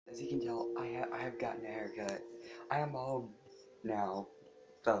can tell, I have gotten a haircut. I am bald now,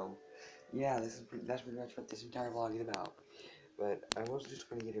 so yeah, that's pretty much what this entire vlog is about. But I was just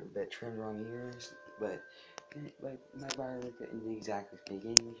gonna get a bit trimmed around the ears, but like my barber couldn't exactly speak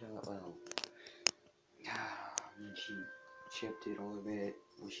English. I thought, well, and she chipped it a little bit.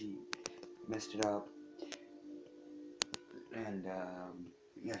 She messed it up, and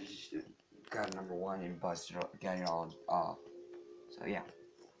yeah, she just got number one and busted it, got it all off. So yeah,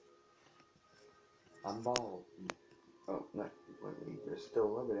 I'm bald. Oh, not completely. There's still a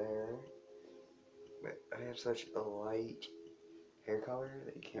little bit of hair there, but I have such a light hair color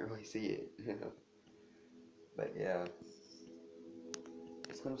that you can't really see it. You know. But yeah,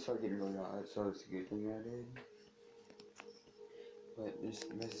 it's gonna start getting really hot, so it's a good thing I did. But this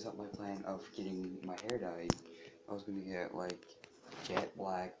messes up my plan of getting my hair dyed. I was gonna get like jet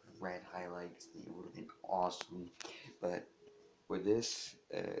black, red highlights. It would have been awesome. But with this,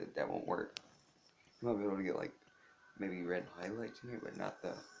 that won't work. I might be able to get like maybe red highlights in here, but not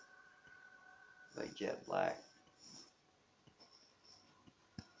the like jet black.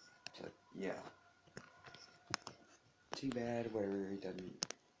 So yeah, too bad. Whatever, it doesn't.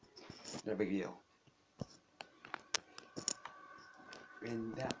 Not a big deal.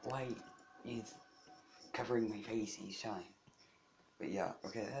 And that light is covering my face each time. But yeah,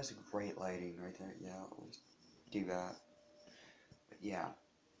 okay, that's great lighting right there. Yeah, let's do that. But yeah,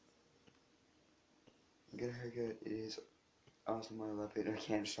 get a haircut. It is awesome. I love it. I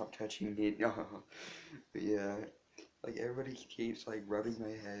can't stop touching it. But yeah, like everybody keeps like rubbing my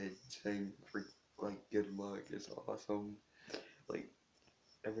head, saying for like good luck. It's awesome. Like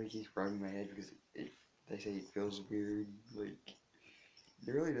everybody keeps rubbing my head because they say it feels weird. Like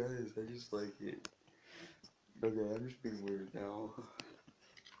it really does. I just like it. Okay, I'm just being weird now.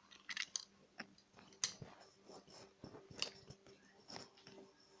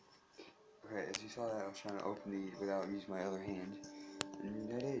 Okay, as you saw that, I was trying to open these without using my other hand,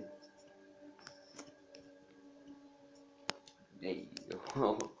 and I did. There you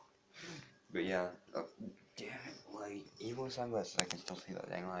go. But yeah, oh, damn it, like, even with sunglasses, I can still see that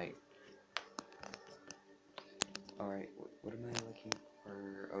dang light. Alright, what am I looking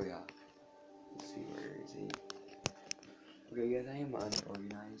for? Oh yeah, let's see, where is he? Okay, yes, I am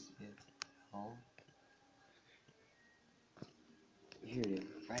unorganized, if all. Here it is,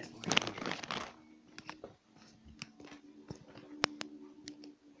 right over here.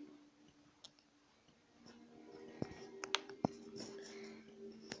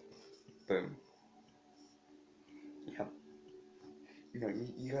 Boom. Yep.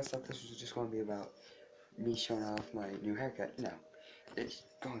 You guys thought this was just going to be about me showing off my new haircut. No. It's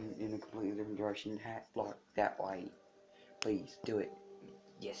going in a completely different direction. Hat block that light. Please, do it.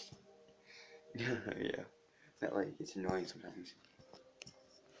 Yes. Yeah. That light gets annoying sometimes.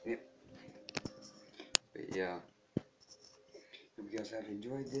 Yep. But yeah. Hope you guys have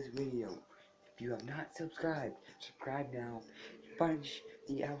enjoyed this video. If you have not subscribed, subscribe now. Punch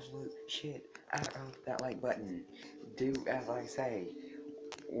the absolute shit out of that like button. Do as I say,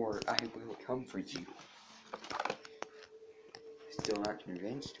 or I will comfort you. Still not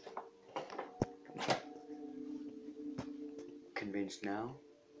convinced? Convinced now?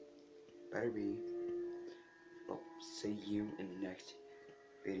 Better be. Well, see you in the next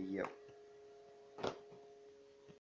video.